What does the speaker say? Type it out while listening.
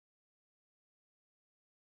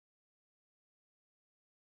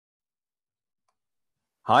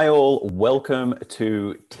Hi all, welcome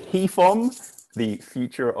to TFOM, the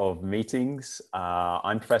future of meetings.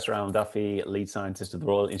 I'm Professor Alan Duffy, lead scientist of the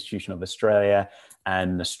Royal Institution of Australia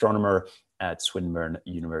and an astronomer at Swinburne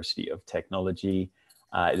University of Technology.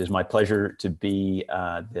 It is my pleasure to be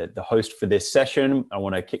the host for this session. I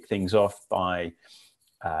want to kick things off by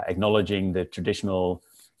acknowledging the traditional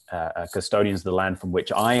custodians of the land from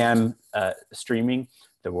which I am streaming,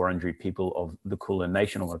 the Wurundjeri people of the Kulin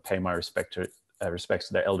Nation. I want to pay my respects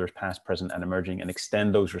to their elders past, present and emerging, and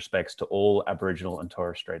extend those respects to all Aboriginal and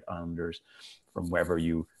Torres Strait Islanders from wherever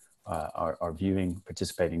you are viewing,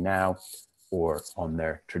 participating now, or on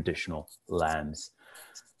their traditional lands.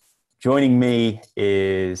 Joining me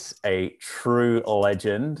is a true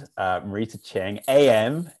legend, Marita Cheng.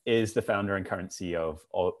 AM is the founder and current CEO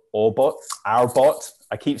of aubot.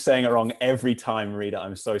 I keep saying it wrong every time, Marita.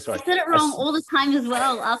 I'm so sorry. I said it wrong all the time as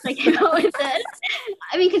well after I came out with it.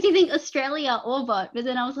 I mean, because you think Australia, aubot, but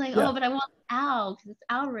then I was like, oh, but I want owl because it's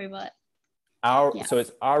our robot. So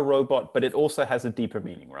it's our robot, but it also has a deeper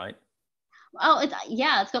meaning, right? Oh,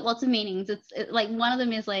 it's got lots of meanings. It's like one of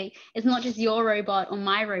them is like, it's not just your robot or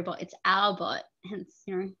my robot, it's our bot. Hence,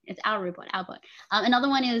 it's our robot, our bot. Another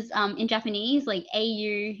one is in Japanese, like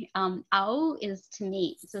ao is to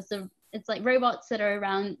meet. So it's like robots that are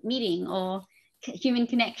around meeting or human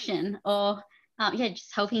connection or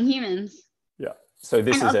just helping humans. Yeah. So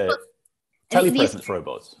this is a telepresence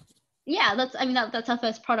robots. Yeah, that's our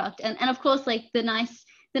first product. And of course, like the nice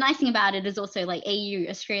thing about it is also like AU,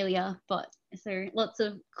 Australia, but so lots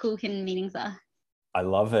of cool hidden meanings there. I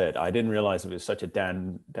love it. I didn't realize it was such a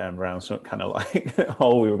Dan Brown kind of like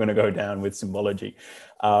hole we were going to go down with symbology.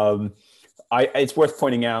 It's worth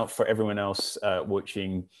pointing out for everyone else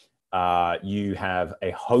watching, you have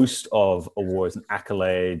a host of awards and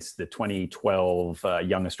accolades, the 2012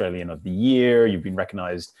 Young Australian of the Year. You've been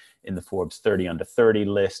recognized in the Forbes 30 under 30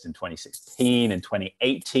 list in 2016. In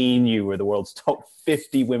 2018, you were the world's top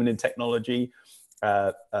 50 women in technology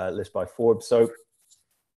list by Forbes. So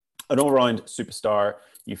an all-round superstar.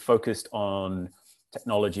 You focused on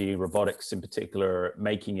technology, robotics in particular,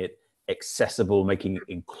 making it accessible, making it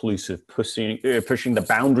inclusive, pushing the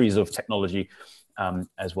boundaries of technology,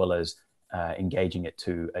 as well as engaging it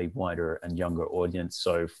to a wider and younger audience.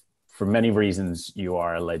 So for many reasons, you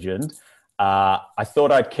are a legend. I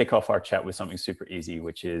thought I'd kick off our chat with something super easy,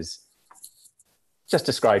 which is just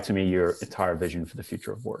describe to me your entire vision for the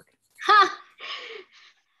future of work.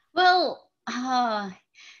 Well,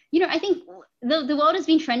 I think the world has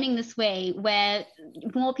been trending this way where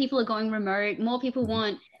more people are going remote, more people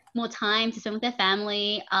want more time to spend with their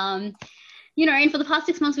family. And for the past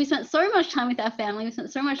 6 months, we spent so much time with our family. We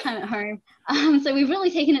spent so much time at home. So we've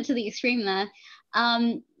really taken it to the extreme there.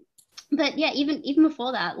 But yeah, even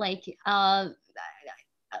before that,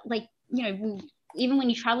 even when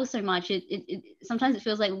you travel so much, it sometimes it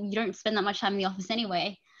feels like you don't spend that much time in the office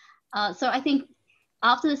anyway. So I think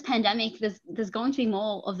after this pandemic, there's going to be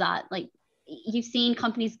more of that. Like you've seen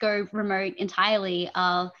companies go remote entirely,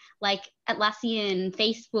 like Atlassian,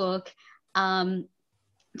 Facebook,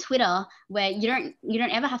 Twitter, where you don't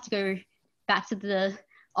ever have to go back to the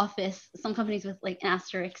office. Some companies with like an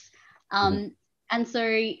asterisk. And so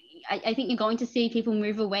I think you're going to see people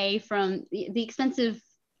move away from the expensive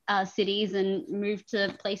cities and move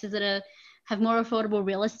to places that have more affordable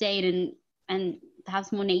real estate and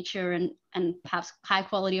perhaps more nature and perhaps high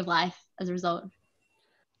quality of life as a result.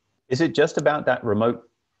 Is it just about that remote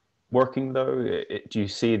working though? Do you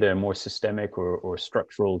see the more systemic or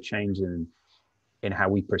structural change in how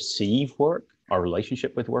we perceive work, our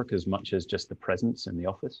relationship with work, as much as just the presence in the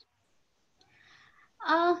office?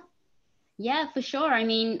 Yeah, for sure. I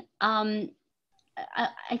mean, I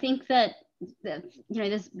think that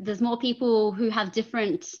there's more people who have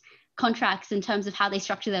different contracts in terms of how they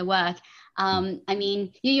structure their work. I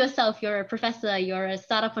mean, you yourself, you're a professor, you're a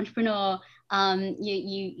startup entrepreneur.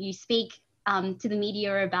 You speak to the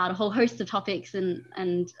media about a whole host of topics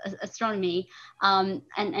and astronomy. And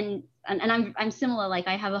I'm similar. Like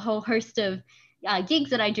I have a whole host of gigs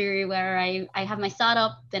that I do where I have my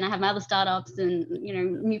startup, then I have my other startups and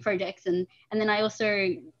new projects, and then I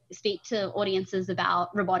also speak to audiences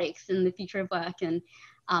about robotics and the future of work and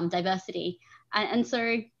diversity. And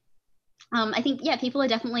so I think people are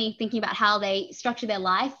definitely thinking about how they structure their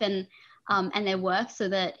life and their work so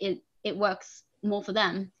that it works more for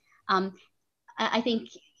them. I think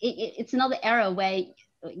it's another era where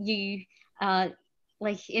you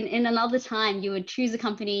like in another time you would choose a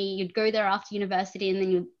company, you'd go there after university, and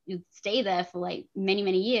then you'd stay there for like many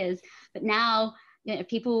years. But now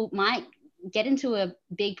people might get into a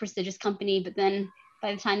big prestigious company, but then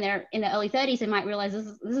by the time they're in their early 30s, they might realize this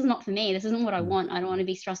is not for me. This isn't what I want. I don't want to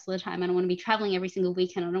be stressed all the time. I don't want to be traveling every single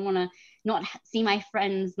weekend. I don't want to not see my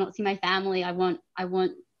friends, not see my family. I want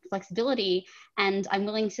flexibility, and I'm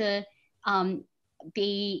willing to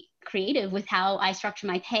be creative with how I structure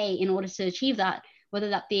my pay in order to achieve that, whether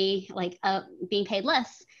that be like being paid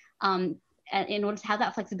less in order to have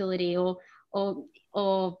that flexibility,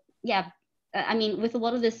 or yeah. I mean, with a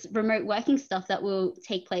lot of this remote working stuff that will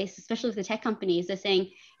take place, especially with the tech companies, they're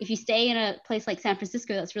saying if you stay in a place like San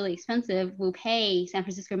Francisco that's really expensive, we'll pay San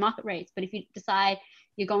Francisco market rates. But if you decide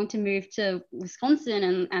you're going to move to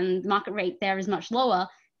Wisconsin and the market rate there is much lower,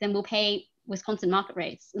 then we'll pay Wisconsin market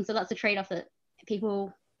rates. And so that's a trade-off that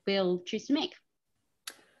people will choose to make.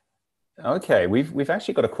 Okay, we've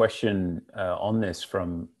actually got a question on this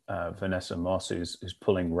from Vanessa Moss, who's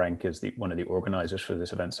pulling rank as one of the organizers for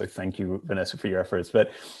this event. So thank you, Vanessa, for your efforts.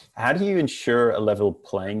 But how do you ensure a level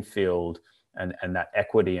playing field and that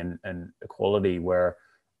equity and equality where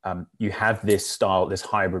you have this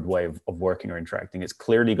hybrid way of working or interacting? It's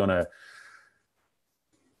clearly going to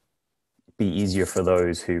be easier for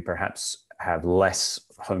those who perhaps have less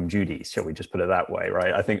home duties, shall we just put it that way,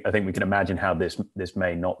 right? I think we can imagine how this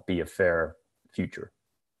may not be a fair future.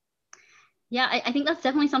 Yeah, I think that's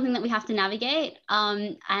definitely something that we have to navigate.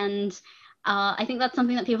 And I think that's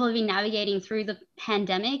something that people have been navigating through the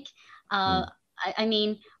pandemic. I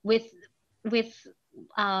mean, with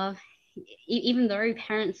even though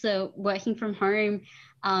parents are working from home,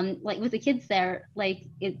 like with the kids there, like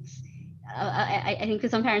it's, I think for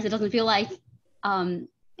some parents, it doesn't feel like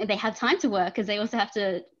they have time to work, because they also have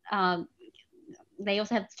to, they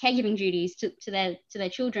also have caregiving duties to their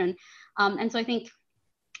children. And so I think,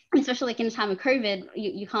 especially like in a time of COVID,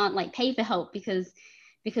 you can't like pay for help because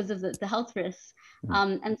of the health risks.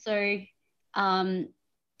 And so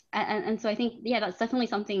I think, yeah, that's definitely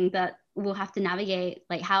something that we'll have to navigate.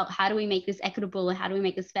 Like how do we make this equitable, or how do we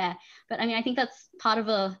make this fair? But I mean, I think that's part of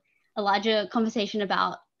a larger conversation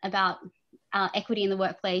about equity in the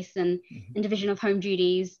workplace and division of home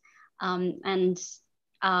duties, and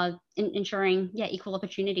ensuring equal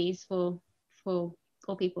opportunities for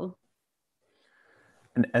all people.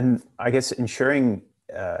 And I guess ensuring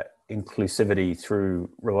inclusivity through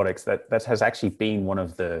robotics, that has actually been one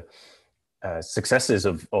of the successes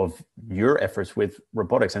of your efforts with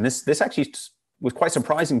robotics. And this actually was quite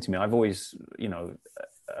surprising to me. I've always,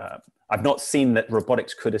 I've not seen that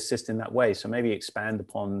robotics could assist in that way. So maybe expand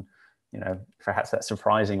upon, perhaps that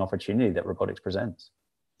surprising opportunity that robotics presents.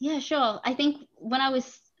 Yeah, sure. I think when I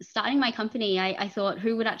was starting my company, I thought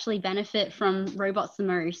who would actually benefit from robots the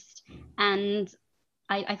most? And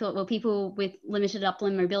I thought, well, people with limited upper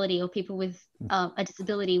limb mobility or people with a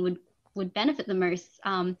disability would benefit the most,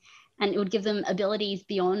 and it would give them abilities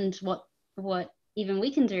beyond what even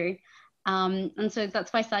we can do. And so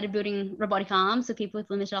that's why I started building robotic arms for people with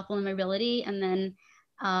limited upper limb mobility, and then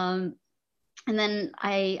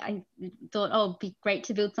I thought, oh, it'd be great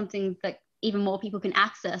to build something that even more people can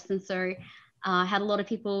access. And so I had a lot of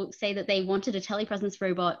people say that they wanted a telepresence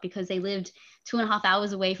robot because they lived 2.5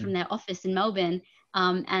 hours away from their office in Melbourne.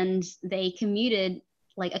 And they commuted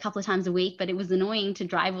like a couple of times a week, but it was annoying to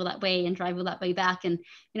drive all that way and drive all that way back. And,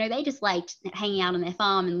 they just liked hanging out on their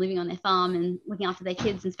farm and living on their farm and looking after their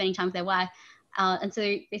kids and spending time with their wife. And so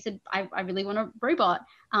they said, I really want a robot.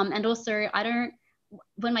 And also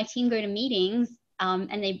when my team go to meetings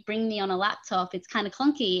and they bring me on a laptop, it's kind of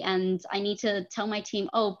clunky. And I need to tell my team,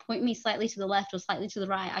 oh, point me slightly to the left or slightly to the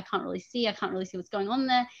right. I can't really see what's going on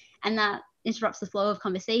there. And that interrupts the flow of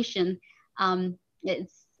conversation.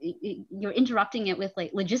 You're interrupting it with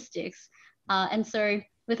like logistics. And so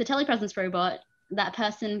with a telepresence robot, that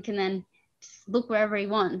person can then look wherever he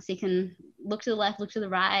wants. He can look to the left, look to the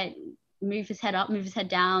right, move his head up, move his head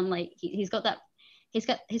down. Like he's got that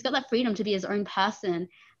freedom to be his own person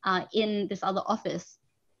in this other office.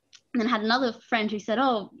 And then I had another friend who said,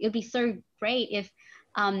 oh, it'd be so great if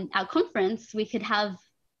our conference, we could have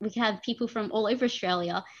people from all over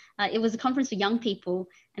Australia. It was a conference for young people,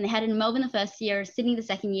 and they had it in Melbourne the first year, Sydney the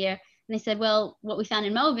second year. And they said, well, what we found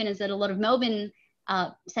in Melbourne is that a lot of Melbourne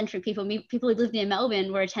centric people who lived near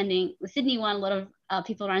Melbourne were attending the Sydney one. A lot of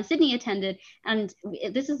people around Sydney attended. And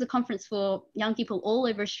this is a conference for young people all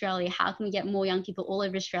over Australia. How can we get more young people all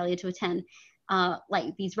over Australia to attend?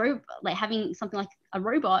 Like having something like a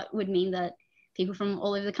robot would mean that people from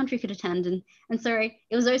all over the country could attend. And so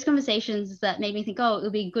it was those conversations that made me think, oh, it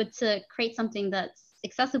would be good to create something that's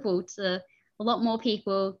accessible to a lot more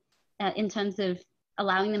people in terms of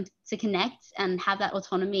allowing them to connect and have that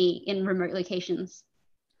autonomy in remote locations.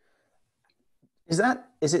 Is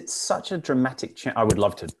it such a dramatic change? I would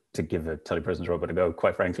love to to give a telepresence robot a go,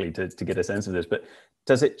 quite frankly, to get a sense of this. But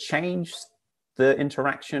does it change the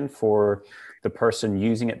interaction for the person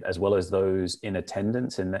using it as well as those in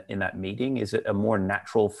attendance in that meeting? Is it a more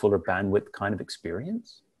natural, fuller bandwidth kind of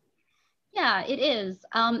experience? Yeah, it is.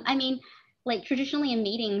 I mean, like traditionally in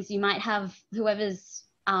meetings, you might have whoever's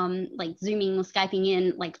like Zooming or Skyping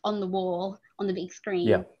in, like on the wall, on the big screen.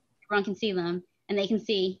 Yeah. Everyone can see them and they can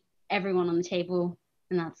see everyone on the table,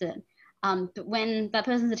 and that's it. But when that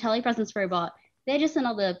person's a telepresence robot, they're just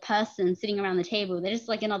another person sitting around the table. They're just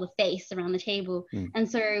like another face around the table. And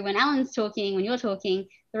so when Alan's talking, when you're talking,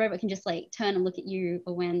 the robot can just like turn and look at you.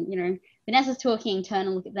 Or when, you know, Vanessa's talking, turn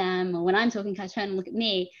and look at them. Or when I'm talking, kind of turn and look at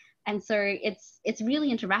me. And so it's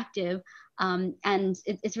really interactive, and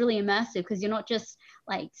it's really immersive, because you're not just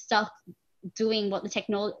like stuck doing what the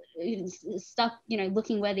technology, stuck, you know,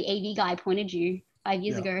 looking where the AV guy pointed you 5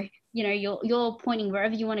 years ago. You know, you're pointing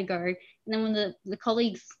wherever you want to go. And then when the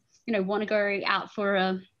colleagues, you know, want to go out for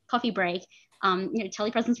a coffee break, you know,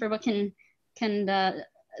 telepresence robot can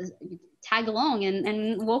tag along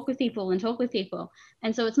and walk with people and talk with people.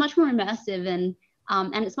 And so it's much more immersive, and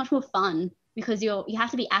it's much more fun, because you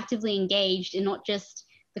have to be actively engaged in not just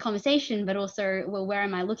the conversation, but also, well, where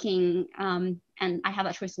am I looking? And I have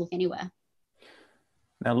that choice to look anywhere.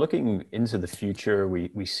 Now, looking into the future,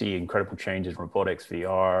 we see incredible changes in robotics,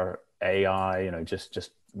 VR, AI, you know,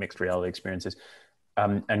 just mixed reality experiences.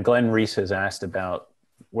 And Glenn Reese has asked about,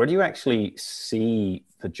 where do you actually see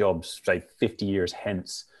the jobs, say, 50 years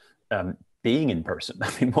hence, being in person?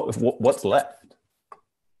 I mean, what's left?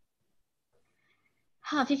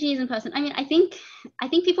 50 years in person. I mean, I think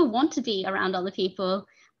people want to be around other people.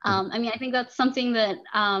 I mean, I think that's something that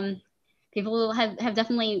people have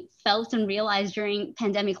definitely felt and realized during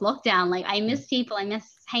pandemic lockdown. Like, I miss people. I miss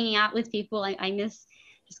hanging out with people. I miss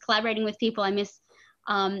just collaborating with people. I miss,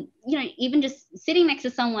 you know, even just sitting next to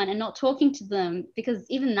someone and not talking to them, because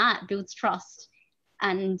even that builds trust.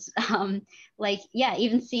 And like, yeah,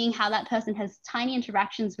 even seeing how that person has tiny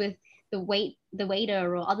interactions with the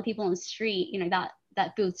waiter or other people on the street, you know,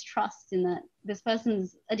 that builds trust in that this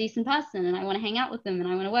person's a decent person and I want to hang out with them and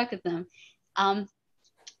I want to work with them.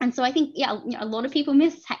 And so I think, yeah, you know, a lot of people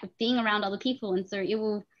miss being around other people. And so it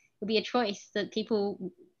will be a choice that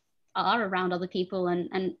people are around other people and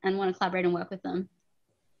want to collaborate and work with them.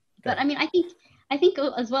 But I mean, I think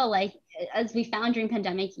as well, like, as we found during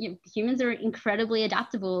pandemic, you know, humans are incredibly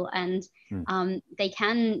adaptable, and they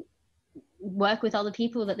can work with other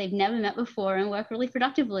people that they've never met before and work really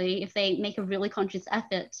productively if they make a really conscious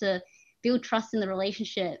effort to build trust in the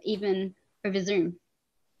relationship, even over Zoom.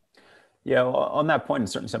 Yeah, well, on that point,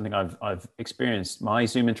 it's certainly something I've experienced. My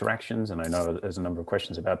Zoom interactions, and I know there's a number of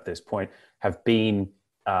questions about this point, have been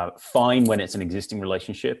fine when it's an existing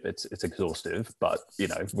relationship. It's exhaustive, but you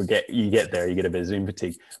know, you get there, you get a bit of Zoom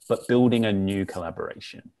fatigue. But building a new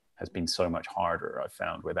collaboration has been so much harder, I've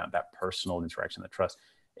found, without that personal interaction, that trust.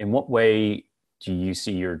 In what way do you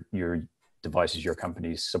see your devices, your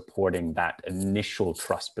companies supporting that initial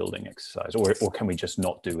trust building exercise, or can we just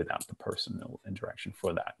not do without the personal interaction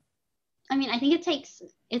for that? I mean, I think it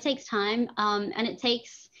takes time, and it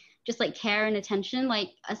takes just like care and attention. Like,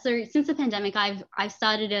 so since the pandemic, I've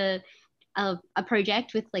started a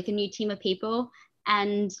project with like a new team of people,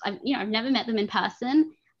 and I've never met them in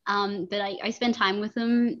person, but I spend time with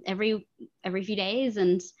them every few days,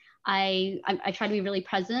 and I try to be really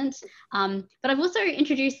present. But I've also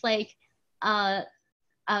introduced like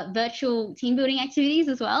virtual team building activities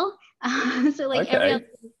as well. So like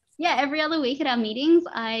every other week at our meetings,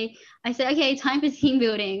 I say, okay, time for team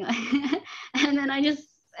building. and then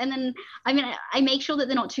I make sure that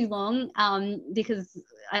they're not too long, because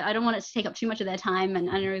I don't want it to take up too much of their time, and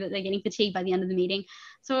I know that they're getting fatigued by the end of the meeting.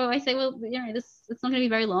 So I say, well, you know, it's not going to be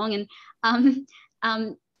very long.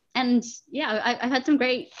 And yeah, I've had some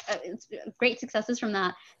great successes from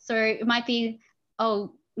that. So it might be,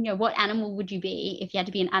 oh, you know, what animal would you be if you had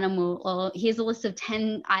to be an animal? Or here's a list of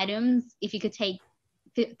 10 items. If you could take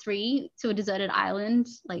 3 to a deserted island,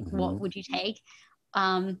 like what would you take?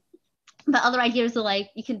 But other ideas are like,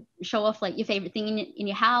 you could show off like your favorite thing in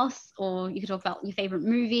your house, or you could talk about your favorite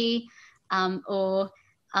movie, or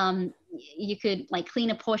you could like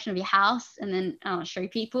clean a portion of your house and then show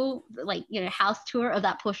people, like, you know, house tour of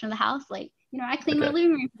that portion of the house. Like, you know, I cleaned my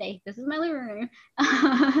living room today. This is my living room.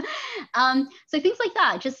 So things like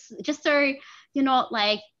that, just so you're not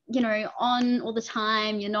like, you know, on all the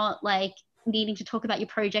time. You're not like needing to talk about your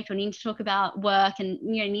project or needing to talk about work, and,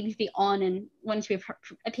 you know, needing to be on and wanting to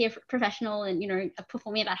appear professional and, you know,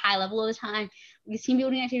 performing at that high level all the time. These team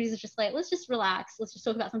building activities are just like, let's just relax. Let's just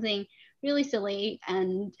talk about something really silly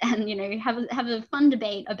and you know, have a fun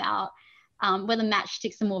debate about whether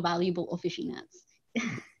matchsticks are more valuable or fishing nets.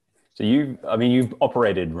 So you've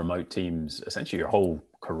operated remote teams essentially your whole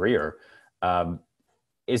career.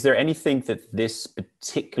 Is there anything that this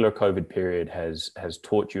particular COVID period has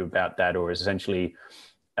taught you about that, or is essentially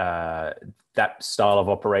that style of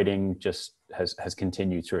operating just has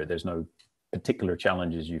continued through it? There's no particular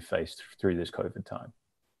challenges you faced through this COVID time?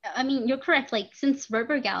 I mean, you're correct. Like since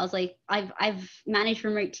robogals, like I've managed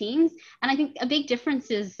remote teams, and I think a big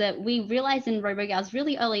difference is that we realized in robogals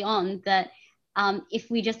really early on that if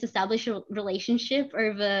we just establish a relationship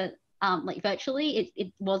over like virtually,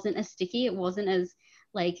 it wasn't as sticky, it wasn't as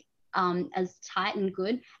like as tight and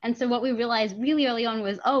good. And so what we realized really early on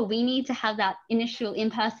was, oh, we need to have that initial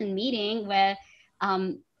in-person meeting where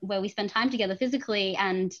we spend time together physically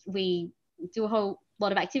and we do a whole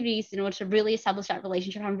lot of activities in order to really establish that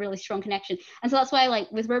relationship, have a really strong connection. And so that's why,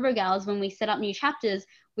 like with robogals, when we set up new chapters,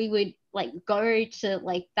 we would like go to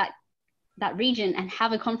like that region and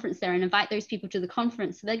have a conference there and invite those people to the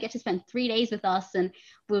conference. So they get to spend 3 days with us, and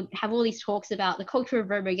we'll have all these talks about the culture of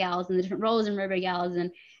robogals and the different roles in robogals,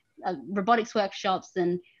 and robotics workshops,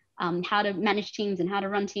 and how to manage teams and how to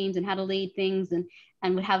run teams and how to lead things. And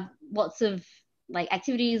we'd have lots of like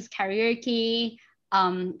activities, karaoke,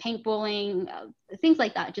 paintballing, things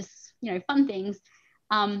like that, just, you know, fun things.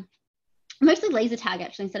 Mostly laser tag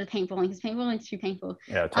actually instead of paintballing, because paintballing is too painful.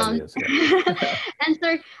 Yeah, it totally is.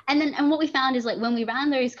 Yeah. and what we found is like when we ran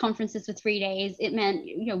those conferences for 3 days, it meant,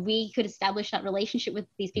 you know, we could establish that relationship with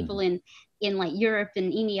these people in like Europe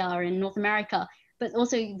and India and North America, but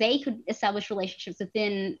also they could establish relationships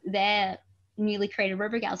within their newly created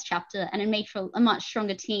robogals chapter, and it made for a much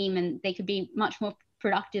stronger team, and they could be much more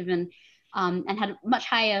productive and had a much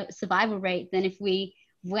higher survival rate than if we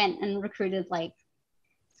went and recruited like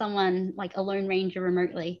someone like a lone ranger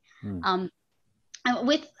remotely. With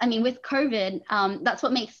COVID, that's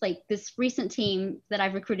what makes like this recent team that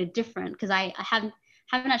I've recruited different, because I haven't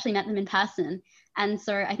actually met them in person. And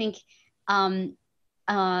so I think,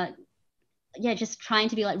 just trying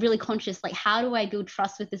to be like really conscious, like how do I build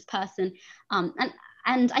trust with this person?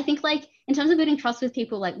 And I think like in terms of building trust with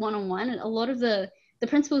people like one-on-one, a lot of the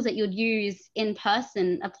principles that you'd use in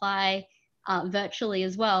person apply virtually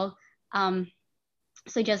as well.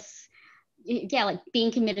 So just, like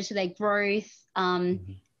being committed to their growth,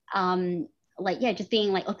 just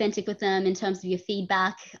being like authentic with them in terms of your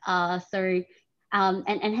feedback. And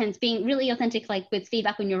hence being really authentic, like with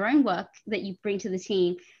feedback on your own work that you bring to the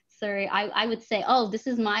team. So I would say, oh, this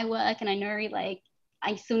is my work, and I know like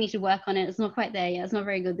I still need to work on it. It's not quite there yet. It's not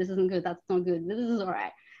very good. This isn't good. That's not good. This is all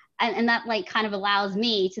right. And that like kind of allows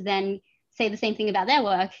me to then say the same thing about their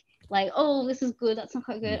work. Like, oh, this is good. That's not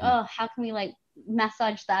quite good. Oh, how can we like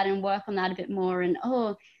massage that and work on that a bit more? And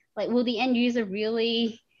oh, like, will the end user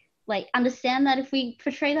really like understand that if we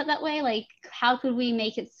portray that way? Like, how could we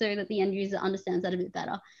make it so that the end user understands that a bit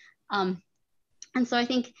better? And so I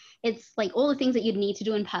think it's like all the things that you'd need to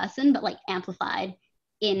do in person, but like amplified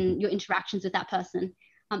in your interactions with that person.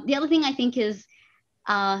 The other thing I think is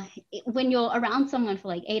when you're around someone for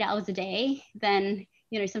like 8 hours a day, then,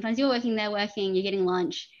 you know, sometimes you're working, they're working, you're getting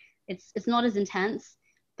lunch. It's not as intense.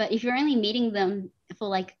 But if you're only meeting them for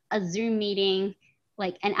like a Zoom meeting,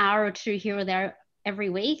 like an hour or two here or there every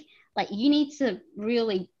week, like you need to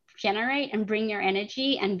really generate and bring your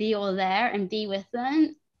energy and be all there and be with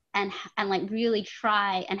them and like really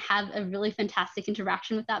try and have a really fantastic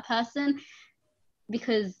interaction with that person,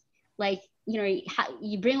 because like, you know,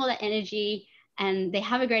 you bring all that energy and they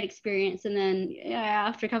have a great experience, and then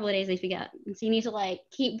after a couple of days they forget. And so you need to like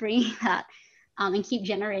keep bringing that and keep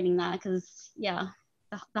generating that, because the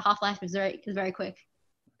half-life is very quick.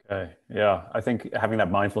 Okay. Yeah. I think having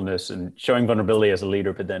that mindfulness and showing vulnerability as a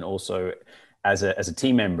leader, but then also as a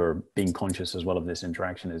team member, being conscious as well of this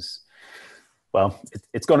interaction is, well,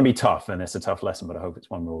 it's going to be tough, and it's a tough lesson, but I hope it's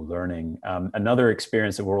one we're all learning. Another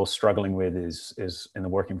experience that we're all struggling with is in the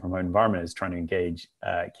working from home environment is trying to engage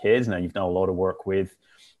kids. Now, you've done a lot of work with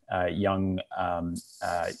young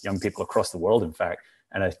people across the world, in fact.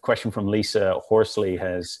 And a question from Lisa Horsley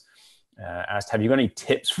has asked, have you got any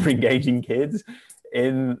tips for engaging kids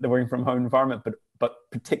in the working from home environment, but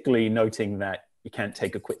particularly noting that you can't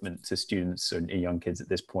take equipment to students and young kids at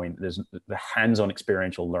this point. There's the hands-on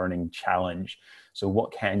experiential learning challenge. So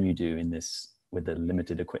what can you do in this with the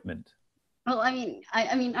limited equipment? Well, I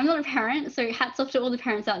mean, I'm not a parent, so hats off to all the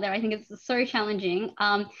parents out there. I think it's so challenging.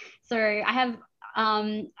 So I have,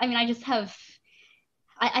 I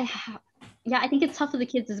think it's tough for the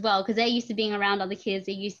kids as well, because they're used to being around other kids.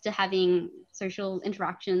 They're used to having social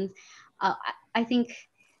interactions. I think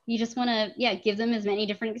you just want to, give them as many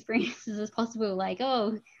different experiences as possible. Like,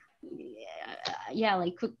 oh, yeah,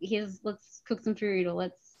 like let's cook some food, or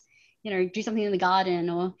let's, do something in the garden,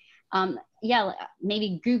 or yeah, like,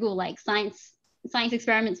 maybe Google like science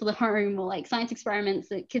experiments for the home, or like science experiments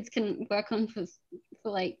that kids can work on for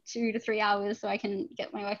like 2 to 3 hours so I can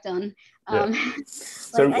get my work done.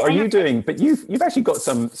 So like, are you doing, but you've actually got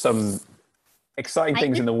some exciting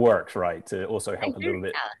things in the works, right, to also help a little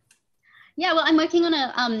bit? Yeah, well, I'm working on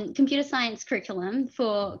a computer science curriculum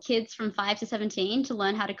for kids from 5 to 17 to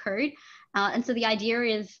learn how to code. And so the idea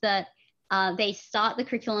is that they start the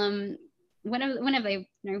curriculum whenever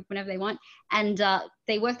they want, and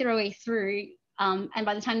they work their way through. And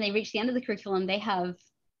by the time they reach the end of the curriculum, they have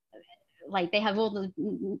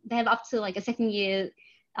up to like a second year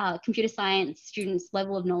computer science students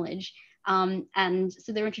level of knowledge. And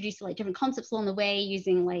so they're introduced to like different concepts along the way,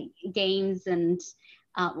 using like games and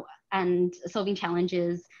solving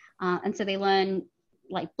challenges. And so they learn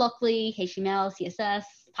like Blockly, HTML, CSS,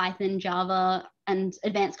 Python, Java, and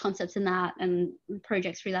advanced concepts in that, and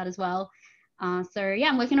projects through that as well. So yeah,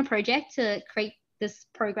 I'm working on a project to create this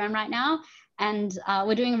program right now. And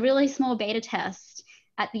we're doing a really small beta test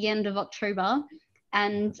at the end of October.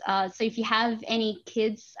 And so if you have any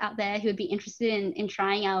kids out there who would be interested in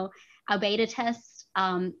trying our beta test,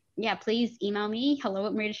 yeah, please email me,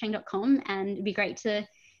 hello@maritacheng.com, and it'd be great to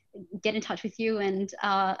get in touch with you and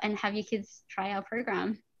have your kids try our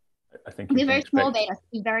program. I think it'll be a very small beta.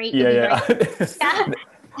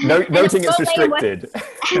 Noting it's restricted.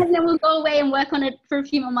 And then we'll go away and work on it for a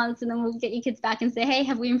few more months, and then we'll get your kids back and say, hey,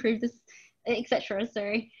 have we improved this, etc.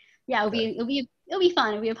 So yeah, it'll be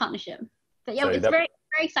fun. It'll be a partnership. But yeah, it's very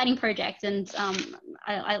exciting project, and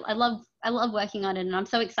I love working on it, and I'm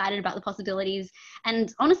so excited about the possibilities.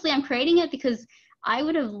 And honestly, I'm creating it because I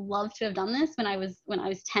would have loved to have done this when I was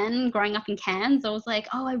 10, growing up in Cairns. I was like,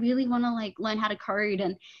 oh, I really want to like learn how to code,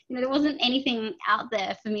 and there wasn't anything out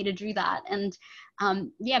there for me to do that. And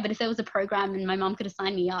yeah, but if there was a program and my mom could have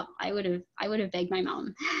signed me up, I would have begged my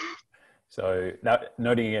mom. So that,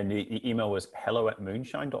 noting again, the email was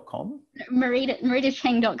hello@moonshine.com?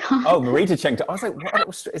 Maritacheng.com. Oh, Marita Cheng. I was like,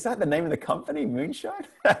 what? Is that the name of the company, Moonshine?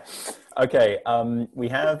 Okay, we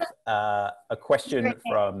have a question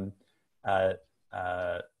from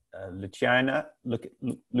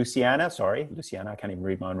Luciana, sorry, Luciana, I can't even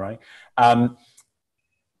read mine right.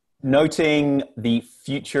 Noting the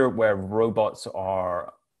future where robots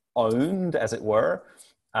are owned, as it were,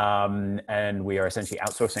 and we are essentially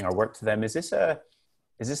outsourcing our work to them. Is this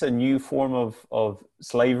a new form of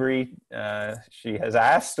slavery, she has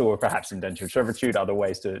asked, or perhaps indentured servitude, other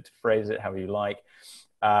ways to phrase it, however you like?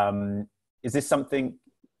 Is this something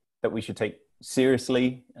that we should take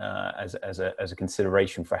seriously as a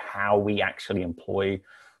consideration for how we actually employ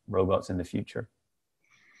robots in the future?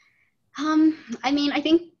 I mean, I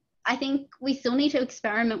think we still need to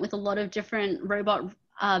experiment with a lot of different robot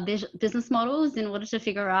business models in order to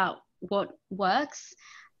figure out what works.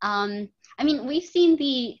 I mean, we've seen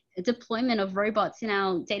the deployment of robots in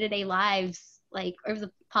our day-to-day lives, like over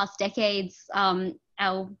the past decades.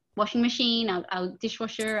 Our washing machine, our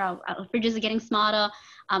dishwasher, our fridges are getting smarter.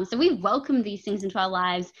 So we welcome these things into our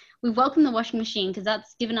lives. We welcome the washing machine because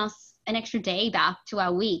that's given us an extra day back to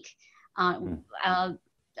our week. I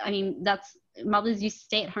mean, mothers used to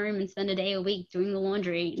stay at home and spend a day a week doing the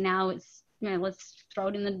laundry. Now it's, let's throw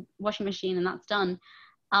it in the washing machine and that's done.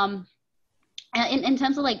 In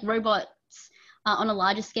terms of like robots on a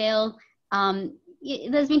larger scale,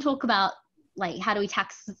 there's been talk about like, how do we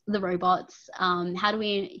tax the robots?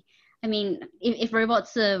 If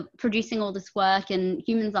robots are producing all this work and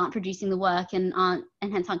humans aren't producing the work and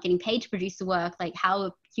hence aren't getting paid to produce the work, like how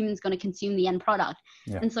are humans going to consume the end product?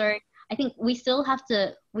 Yeah. And so I think we still have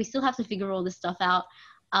to figure all this stuff out.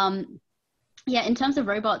 Yeah, in terms of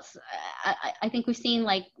robots, I think we've seen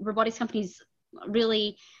like robotics companies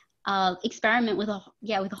really experiment with a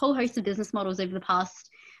whole host of business models over the past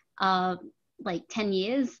like 10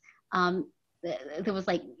 years. There was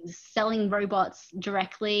like selling robots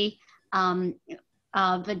directly, but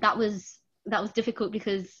that was difficult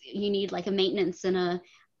because you need like a maintenance and a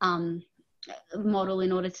model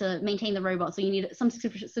in order to maintain the robot. So you need some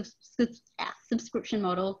subscription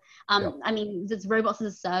model. I mean, there's robots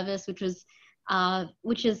as a service, which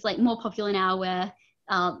is like more popular now, where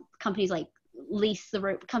companies like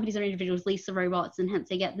companies or individuals lease the robots, and hence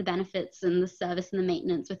they get the benefits and the service and the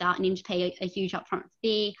maintenance without needing to pay a huge upfront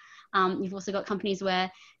fee. You've also got companies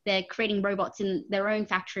where they're creating robots in their own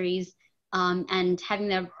factories and having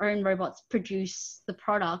their own robots produce the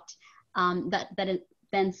product that is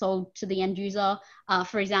then sold to the end user.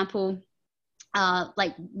 For example,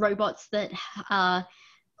 like robots that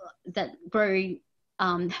grow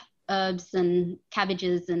herbs and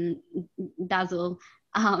cabbages and basil.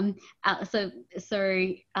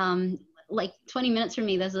 Like 20 minutes from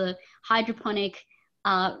me, there's a hydroponic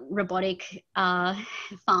robotic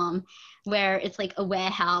farm where it's like a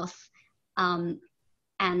warehouse, and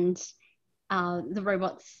the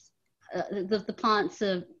robots, the plants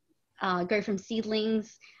go from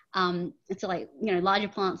seedlings to like, you know, larger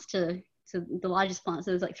plants to the largest plants.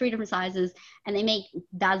 So there's like 3 different sizes, and they make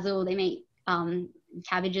basil, they make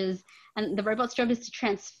cabbages, and the robot's job is to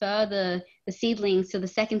transfer the seedlings to the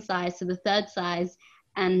second size, to the third size,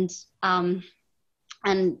 and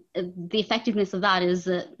the effectiveness of that is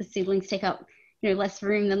that the seedlings take up, you know, less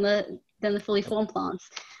room than the fully formed plants,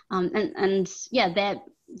 and yeah,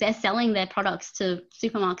 they're selling their products to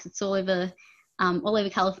supermarkets all over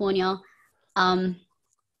California.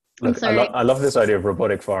 Look, so, I love this idea of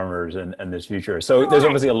robotic farmers and this future. So there's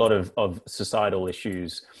obviously a lot of societal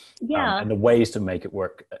issues, and the ways to make it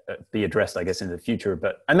work be addressed, I guess, in the future.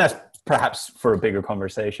 And that's perhaps for a bigger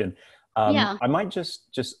conversation. I might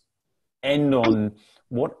just end on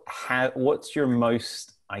what's your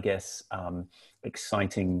most, I guess,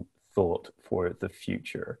 exciting thought for the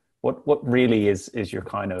future? What really is your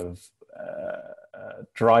kind of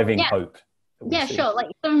driving hope? Yeah, sure. Like,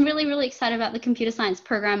 so I'm really, really excited about the computer science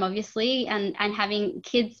program, obviously, and having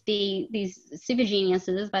kids be these super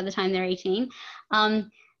geniuses by the time they're 18.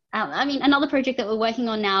 I mean, another project that we're working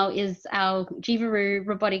on now is our Jivaroo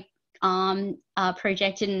robotic arm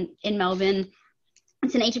project in Melbourne.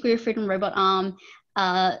 It's an 8-degree of freedom robot arm.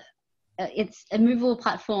 It's a movable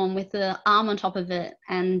platform with the arm on top of it,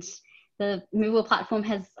 and the movable platform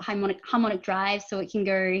has harmonic drive, so it can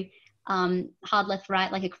go hard left,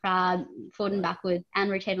 right, like a crab, forward and backward,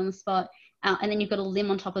 and rotate on the spot. And then you've got a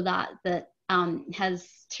limb on top of that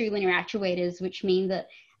has 2 linear actuators, which mean that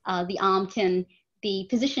the arm can be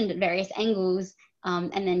positioned at various angles.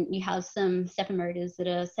 And then you have some stepper motors that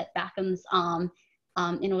are set back on this arm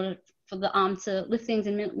in order for the arm to lift things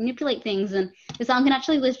and manipulate things. And this arm can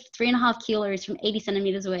actually lift 3.5 kilos from 80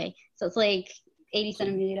 centimeters away. So it's like 80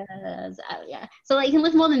 centimeters, yeah. So like, you can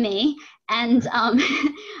lift more than me, and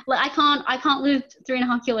like I can't lift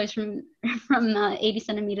 3.5 kilos from 80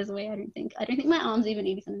 centimeters away. I don't think my arm's even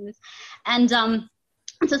 80 centimeters, and so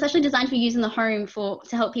it's actually designed to be used in the home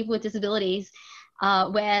to help people with disabilities,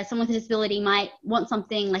 where someone with a disability might want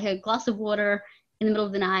something like a glass of water in the middle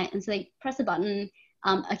of the night, and so they press a button.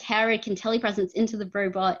 A carer can telepresence into the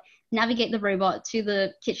robot, navigate the robot to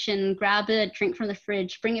the kitchen, grab a drink from the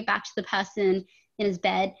fridge, bring it back to the person in his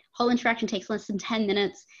bed. Whole interaction takes less than 10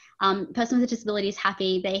 minutes. Person with a disability is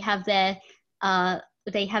happy. They have their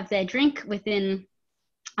drink within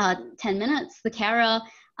 10 minutes. The carer,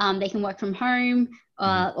 they can work from home,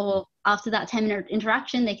 or after that 10-minute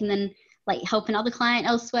interaction, they can then like help another client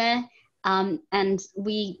elsewhere. And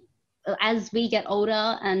as we get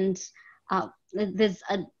older, and there's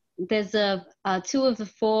 2 of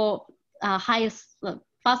the 4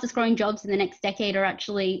 fastest growing jobs in the next decade are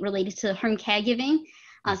actually related to home caregiving.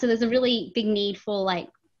 So there's a really big need for like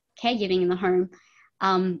caregiving in the home.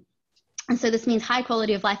 And so this means high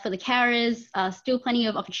quality of life for the carers, still plenty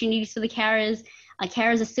of opportunities for the carers.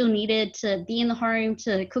 Carers are still needed to be in the home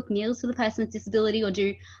to cook meals for the person with disability or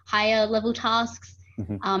do higher level tasks.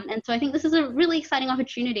 And so I think this is a really exciting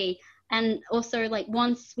opportunity. And also, like,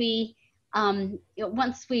 once we've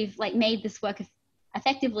like made this work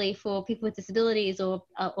effectively for people with disabilities or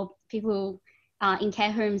people in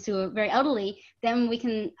care homes who are very elderly, then we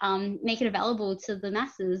can make it available to the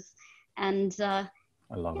masses. And I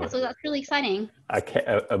love it. So that's really exciting.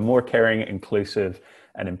 A more caring, inclusive,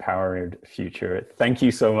 and empowered future. Thank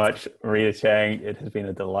you so much, Marita Cheng. It has been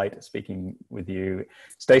a delight speaking with you.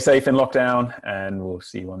 Stay safe in lockdown, and we'll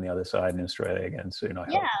see you on the other side in Australia again soon, I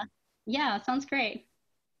hope. Yeah, sounds great.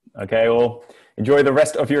 Okay, well, enjoy the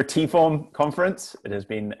rest of your TFOAM conference. It has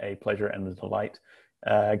been a pleasure and a delight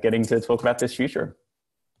getting to talk about this future.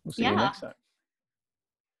 We'll see you next time.